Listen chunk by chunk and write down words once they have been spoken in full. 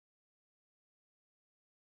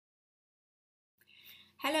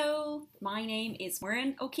Hello, my name is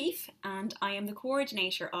Muireann O'Keefe and I am the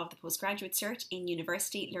coordinator of the Postgraduate Cert in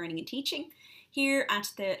University Learning and Teaching here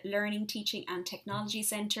at the Learning, Teaching and Technology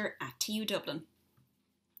Centre at TU Dublin.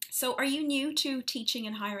 So are you new to teaching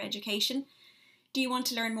in higher education? Do you want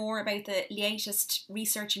to learn more about the latest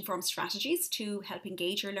research-informed strategies to help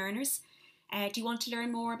engage your learners? Do you want to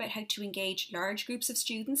learn more about how to engage large groups of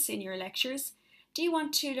students in your lectures? Do you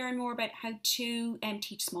want to learn more about how to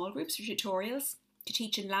teach small groups or tutorials? To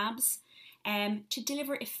teach in labs, to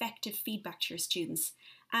deliver effective feedback to your students?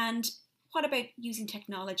 And what about using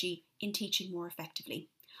technology in teaching more effectively?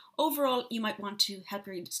 Overall, you might want to help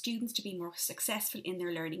your students to be more successful in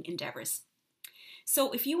their learning endeavours.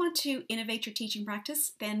 So if you want to innovate your teaching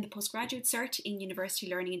practice, then the Postgraduate Cert in University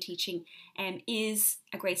Learning and Teaching is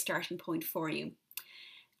a great starting point for you.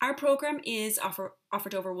 Our programme is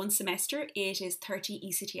offered over one semester. It is 30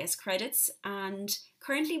 ECTS credits, and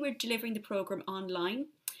currently we're delivering the programme online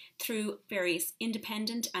through various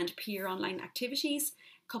independent and peer online activities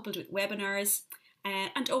coupled with webinars,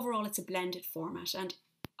 and overall it's a blended format, and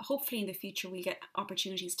hopefully in the future we'll get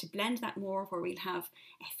opportunities to blend that more, where we'll have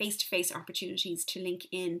face-to-face opportunities to link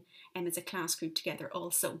in as a class group together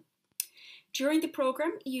also. During the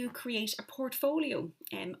programme, you create a portfolio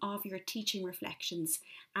of your teaching reflections,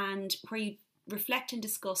 and where you reflect and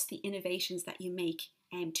discuss the innovations that you make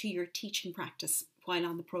to your teaching practice while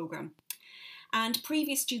on the programme. And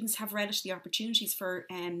previous students have relished the opportunities for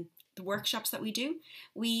the workshops that we do.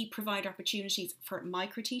 We provide opportunities for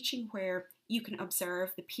micro-teaching, where you can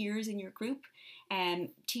observe the peers in your group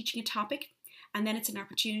teaching a topic, and then it's an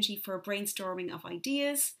opportunity for brainstorming of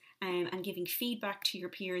ideas and giving feedback to your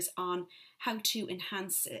peers on how to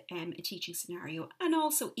enhance a teaching scenario. And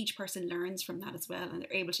also each person learns from that as well, and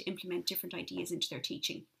they're able to implement different ideas into their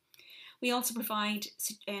teaching. We also provide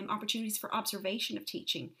opportunities for observation of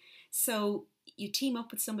teaching. So you team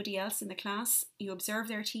up with somebody else in the class, you observe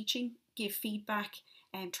their teaching, give feedback,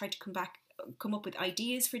 and try to come up with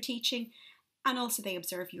ideas for teaching, and also they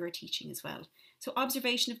observe your teaching as well. So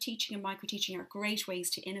observation of teaching and micro-teaching are great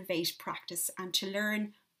ways to innovate practice and to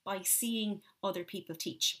learn by seeing other people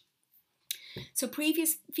teach. So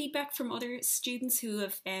previous feedback from other students who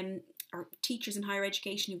have or teachers in higher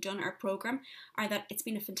education who've done our programme are that it's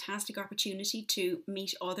been a fantastic opportunity to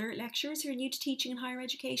meet other lecturers who are new to teaching in higher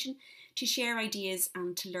education, to share ideas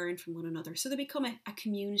and to learn from one another. So they become a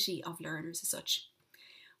community of learners as such.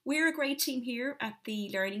 We're a great team here at the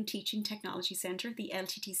Learning, Teaching Technology Centre, the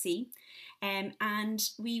LTTC, and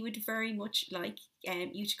we would very much like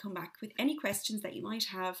you to come back with any questions that you might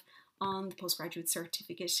have on the Postgraduate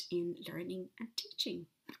Certificate in Learning and Teaching.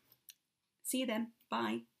 See you then.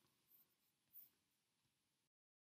 Bye.